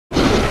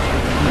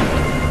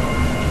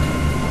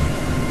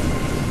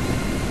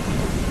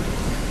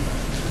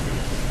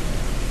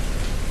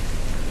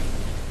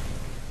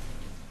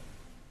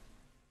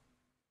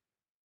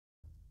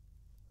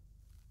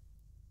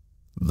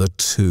The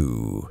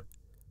Two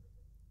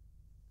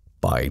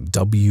by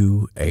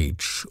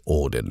W.H.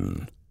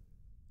 Auden.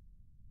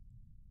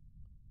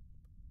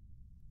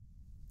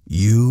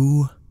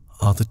 You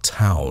are the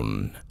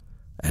town,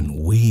 and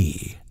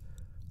we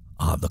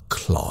are the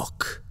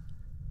clock.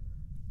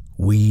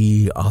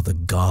 We are the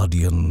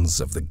guardians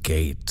of the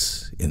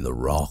gate in the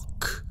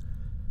rock.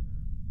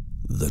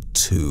 The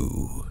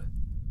two.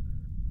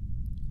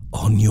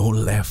 On your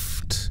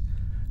left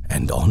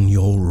and on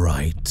your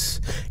right,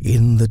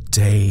 in the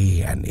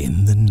day and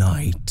in the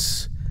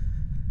night,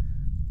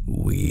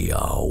 we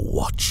are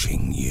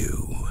watching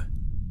you.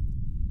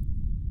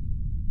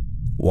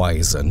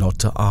 Wiser not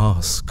to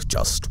ask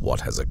just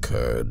what has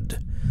occurred.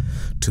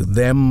 To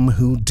them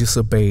who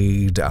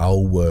disobeyed our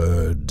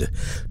word,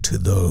 to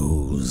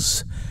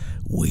those,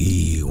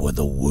 we were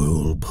the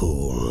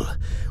whirlpool,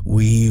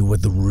 we were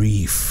the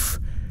reef,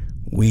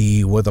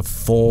 we were the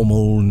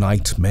formal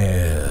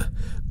nightmare,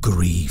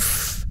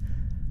 grief,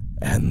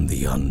 and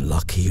the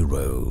unlucky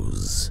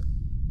rose.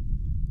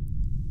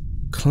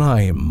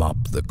 Climb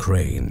up the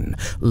crane,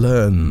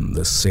 learn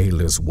the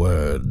sailors'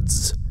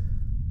 words.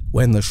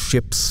 When the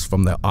ships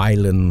from the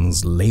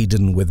islands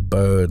laden with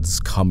birds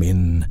come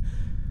in,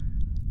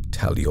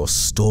 tell your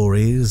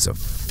stories of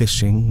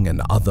fishing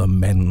and other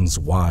men's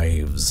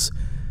wives,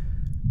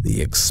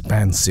 the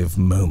expansive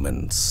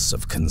moments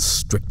of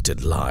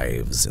constricted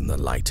lives in the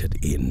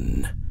lighted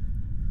inn.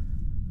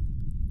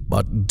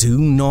 But do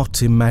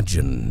not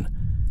imagine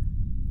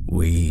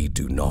we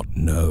do not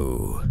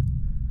know,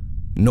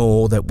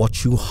 nor that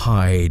what you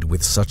hide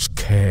with such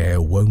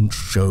care won't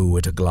show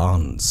at a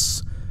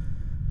glance.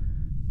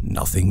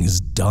 Nothing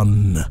is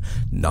done,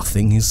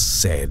 nothing is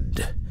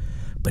said,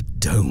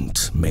 but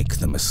don't make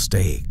the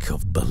mistake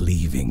of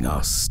believing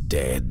us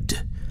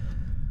dead.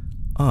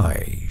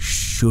 I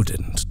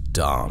shouldn't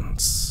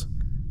dance.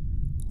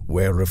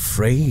 We're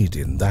afraid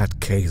in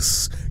that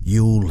case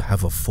you'll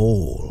have a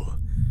fall.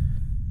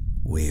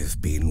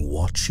 We've been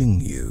watching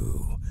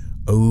you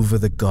over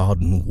the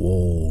garden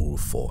wall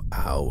for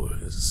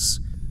hours.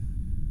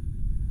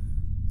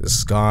 The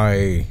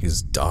sky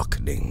is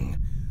darkening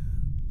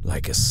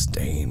like a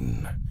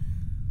stain.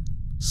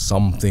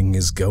 Something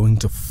is going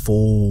to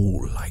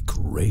fall like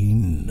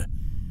rain,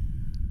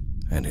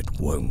 and it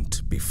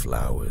won't be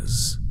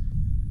flowers.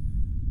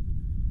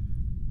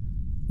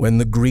 When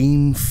the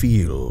green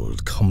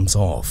field comes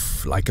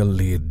off like a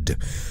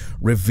lid,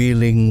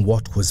 revealing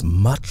what was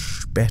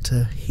much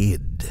better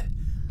hid,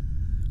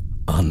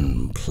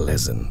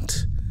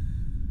 unpleasant.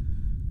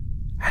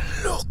 And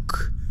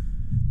look,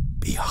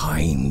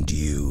 behind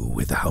you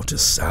without a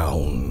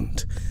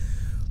sound,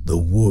 the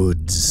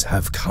woods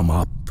have come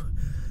up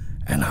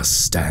and are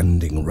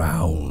standing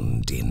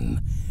round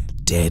in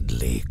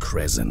deadly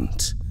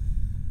crescent.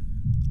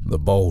 The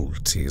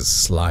bolt is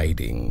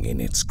sliding in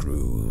its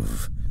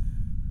groove.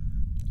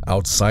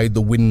 Outside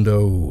the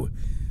window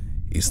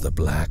is the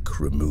black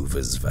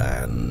remover's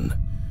van.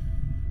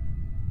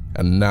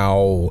 And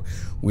now,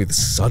 with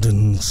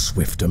sudden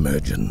swift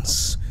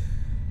emergence,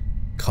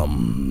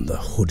 come the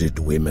hooded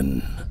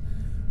women,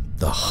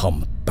 the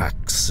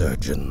humpback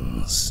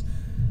surgeons,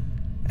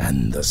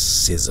 and the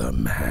scissor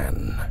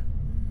man.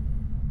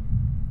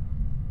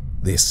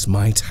 This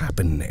might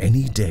happen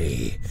any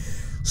day,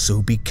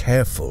 so be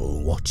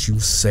careful what you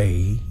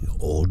say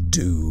or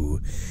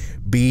do.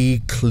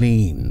 Be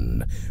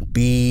clean,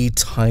 be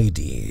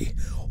tidy,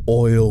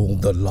 oil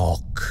the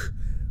lock,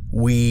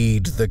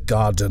 weed the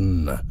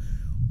garden,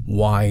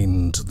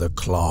 wind the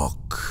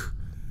clock.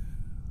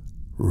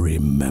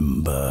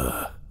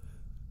 Remember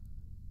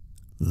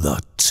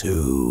the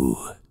two.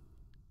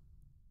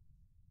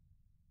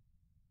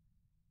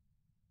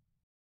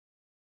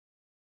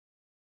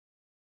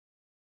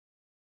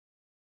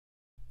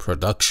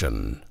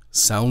 Production,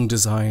 sound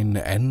design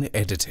and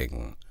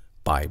editing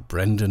by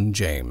Brenden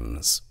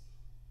James.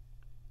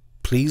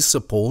 Please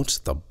support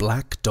the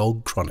Black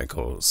Dog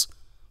Chronicles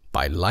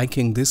by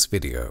liking this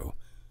video,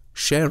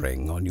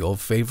 sharing on your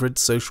favorite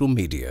social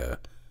media,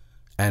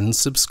 and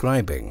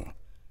subscribing.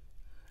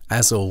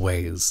 As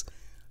always,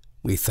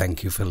 we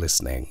thank you for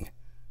listening.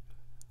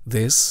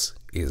 This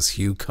is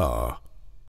Huw Carr.